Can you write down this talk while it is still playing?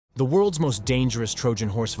The world's most dangerous Trojan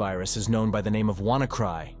horse virus is known by the name of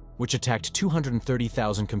WannaCry, which attacked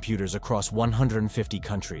 230,000 computers across 150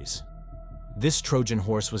 countries. This Trojan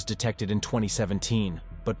horse was detected in 2017,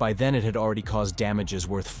 but by then it had already caused damages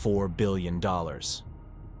worth $4 billion.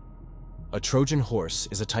 A Trojan horse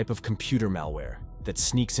is a type of computer malware that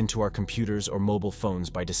sneaks into our computers or mobile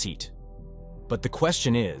phones by deceit. But the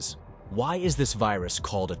question is, why is this virus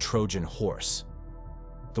called a Trojan horse?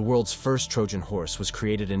 The world's first Trojan horse was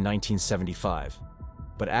created in 1975,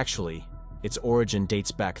 but actually, its origin dates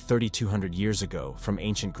back 3,200 years ago from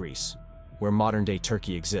ancient Greece, where modern-day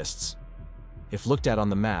Turkey exists. If looked at on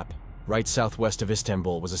the map, right southwest of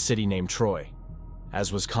Istanbul was a city named Troy.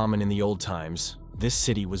 As was common in the old times, this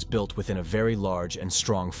city was built within a very large and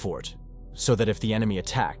strong fort, so that if the enemy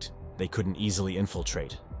attacked, they couldn't easily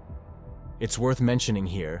infiltrate. It's worth mentioning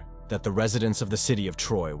here that the residents of the city of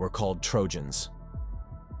Troy were called Trojans.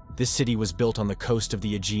 This city was built on the coast of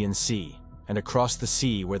the Aegean Sea, and across the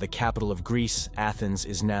sea where the capital of Greece, Athens,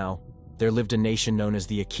 is now, there lived a nation known as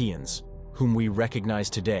the Achaeans, whom we recognize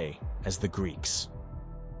today as the Greeks.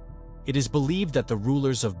 It is believed that the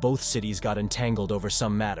rulers of both cities got entangled over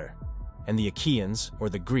some matter, and the Achaeans, or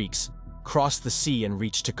the Greeks, crossed the sea and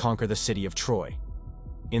reached to conquer the city of Troy.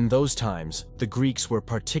 In those times, the Greeks were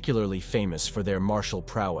particularly famous for their martial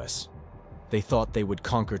prowess. They thought they would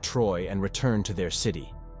conquer Troy and return to their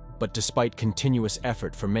city, but despite continuous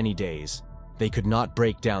effort for many days, they could not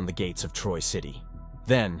break down the gates of Troy city.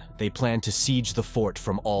 Then, they planned to siege the fort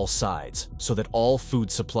from all sides, so that all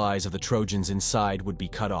food supplies of the Trojans inside would be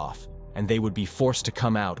cut off, and they would be forced to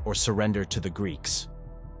come out or surrender to the Greeks.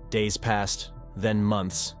 Days passed, then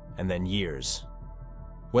months, and then years.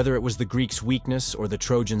 Whether it was the Greeks' weakness or the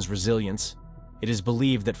Trojans' resilience, it is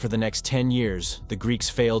believed that for the next 10 years, the Greeks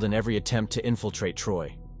failed in every attempt to infiltrate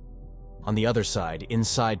Troy. On the other side,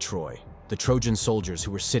 inside Troy, the Trojan soldiers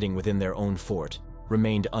who were sitting within their own fort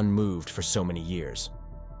remained unmoved for so many years.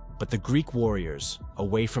 But the Greek warriors,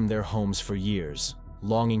 away from their homes for years,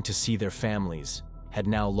 longing to see their families, had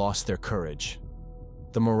now lost their courage.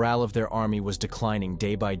 The morale of their army was declining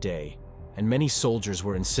day by day, and many soldiers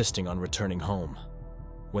were insisting on returning home.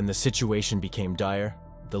 When the situation became dire,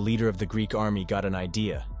 the leader of the Greek army got an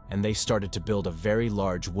idea, and they started to build a very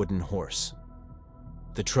large wooden horse.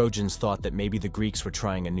 The Trojans thought that maybe the Greeks were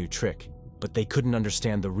trying a new trick, but they couldn't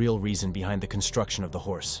understand the real reason behind the construction of the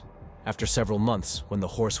horse. After several months, when the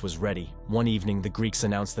horse was ready, one evening the Greeks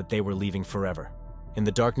announced that they were leaving forever. In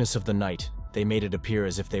the darkness of the night, they made it appear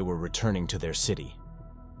as if they were returning to their city.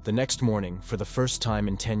 The next morning, for the first time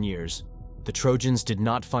in 10 years, the Trojans did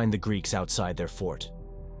not find the Greeks outside their fort.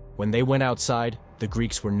 When they went outside, the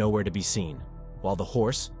Greeks were nowhere to be seen, while the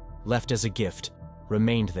horse, left as a gift,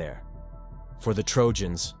 remained there. For the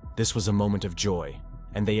Trojans, this was a moment of joy,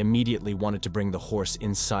 and they immediately wanted to bring the horse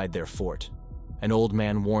inside their fort. An old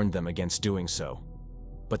man warned them against doing so,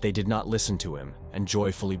 but they did not listen to him and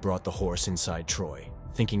joyfully brought the horse inside Troy,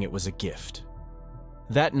 thinking it was a gift.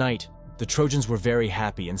 That night, the Trojans were very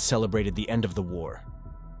happy and celebrated the end of the war.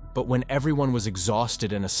 But when everyone was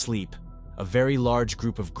exhausted and asleep, a very large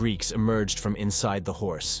group of Greeks emerged from inside the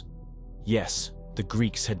horse. Yes, the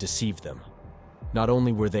Greeks had deceived them. Not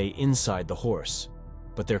only were they inside the horse,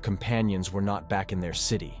 but their companions were not back in their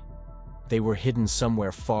city. They were hidden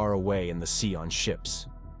somewhere far away in the sea on ships.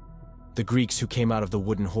 The Greeks who came out of the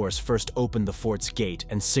wooden horse first opened the fort's gate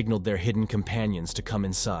and signaled their hidden companions to come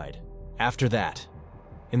inside. After that,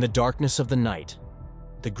 in the darkness of the night,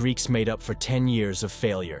 the Greeks made up for 10 years of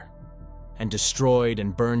failure and destroyed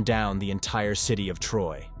and burned down the entire city of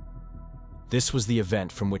Troy. This was the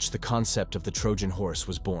event from which the concept of the Trojan horse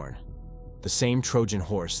was born. The same Trojan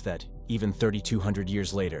horse that, even 3,200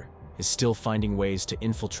 years later, is still finding ways to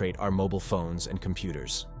infiltrate our mobile phones and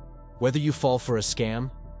computers. Whether you fall for a scam,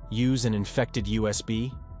 use an infected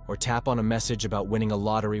USB, or tap on a message about winning a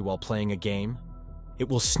lottery while playing a game, it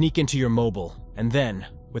will sneak into your mobile and then,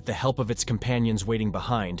 with the help of its companions waiting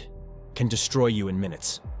behind, can destroy you in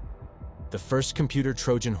minutes. The first computer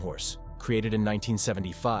Trojan horse, created in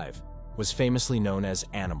 1975, was famously known as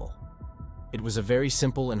Animal. It was a very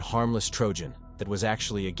simple and harmless Trojan that was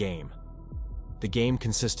actually a game. The game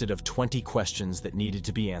consisted of 20 questions that needed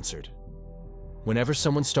to be answered. Whenever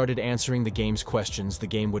someone started answering the game's questions, the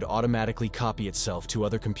game would automatically copy itself to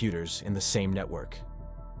other computers in the same network.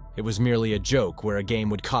 It was merely a joke where a game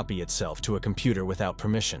would copy itself to a computer without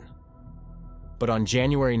permission. But on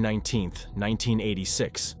January 19,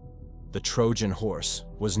 1986, the Trojan horse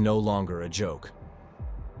was no longer a joke.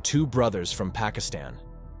 Two brothers from Pakistan,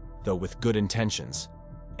 though with good intentions,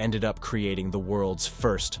 ended up creating the world's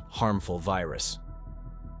first harmful virus.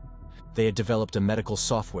 They had developed a medical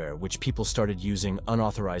software which people started using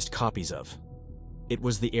unauthorized copies of. It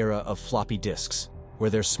was the era of floppy disks, where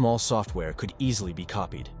their small software could easily be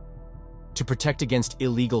copied. To protect against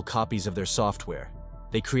illegal copies of their software,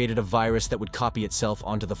 they created a virus that would copy itself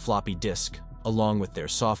onto the floppy disk, along with their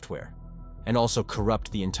software, and also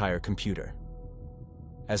corrupt the entire computer.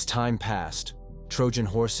 As time passed, Trojan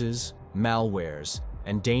horses, malwares,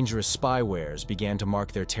 and dangerous spywares began to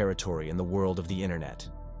mark their territory in the world of the internet.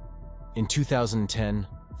 In 2010,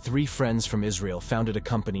 3 friends from Israel founded a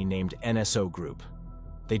company named NSO Group.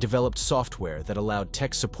 They developed software that allowed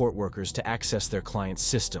tech support workers to access their clients'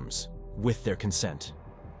 systems with their consent.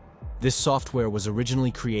 This software was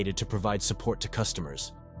originally created to provide support to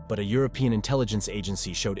customers, but a European intelligence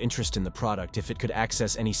agency showed interest in the product if it could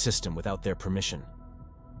access any system without their permission.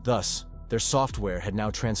 Thus, their software had now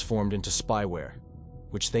transformed into spyware,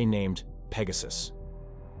 which they named Pegasus.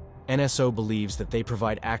 NSO believes that they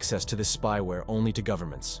provide access to this spyware only to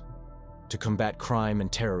governments, to combat crime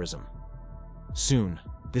and terrorism. Soon,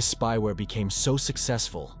 this spyware became so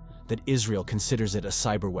successful that Israel considers it a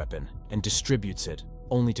cyber weapon and distributes it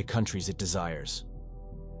only to countries it desires.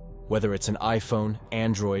 Whether it's an iPhone,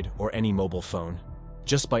 Android, or any mobile phone,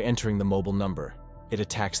 just by entering the mobile number, it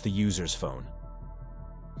attacks the user's phone.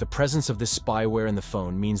 The presence of this spyware in the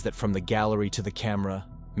phone means that from the gallery to the camera,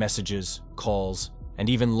 messages, calls, and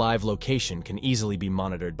even live location can easily be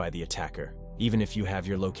monitored by the attacker, even if you have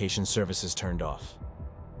your location services turned off.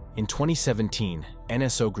 In 2017,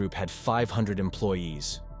 NSO Group had 500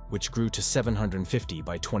 employees, which grew to 750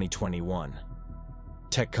 by 2021.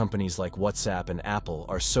 Tech companies like WhatsApp and Apple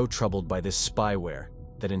are so troubled by this spyware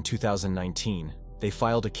that in 2019, they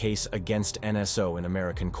filed a case against NSO in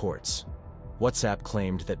American courts. WhatsApp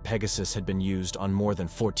claimed that Pegasus had been used on more than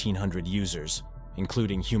 1,400 users,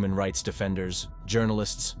 including human rights defenders,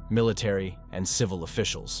 journalists, military, and civil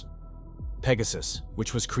officials. Pegasus,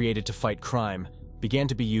 which was created to fight crime, began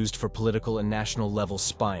to be used for political and national level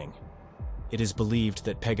spying. It is believed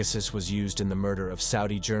that Pegasus was used in the murder of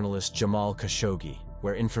Saudi journalist Jamal Khashoggi,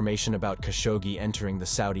 where information about Khashoggi entering the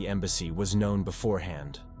Saudi embassy was known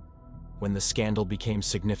beforehand. When the scandal became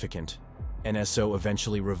significant, NSO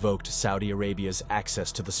eventually revoked Saudi Arabia's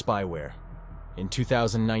access to the spyware. In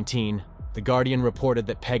 2019, The Guardian reported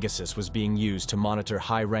that Pegasus was being used to monitor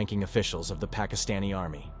high-ranking officials of the Pakistani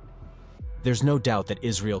army. There's no doubt that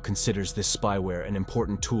Israel considers this spyware an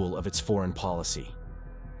important tool of its foreign policy.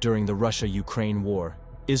 During the Russia-Ukraine war,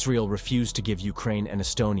 Israel refused to give Ukraine and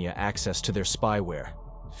Estonia access to their spyware,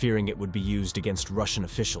 fearing it would be used against Russian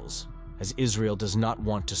officials, as Israel does not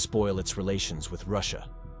want to spoil its relations with Russia.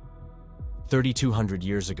 3,200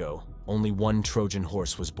 years ago, only one Trojan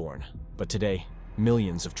horse was born, but today,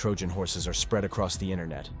 millions of Trojan horses are spread across the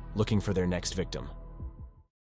internet, looking for their next victim.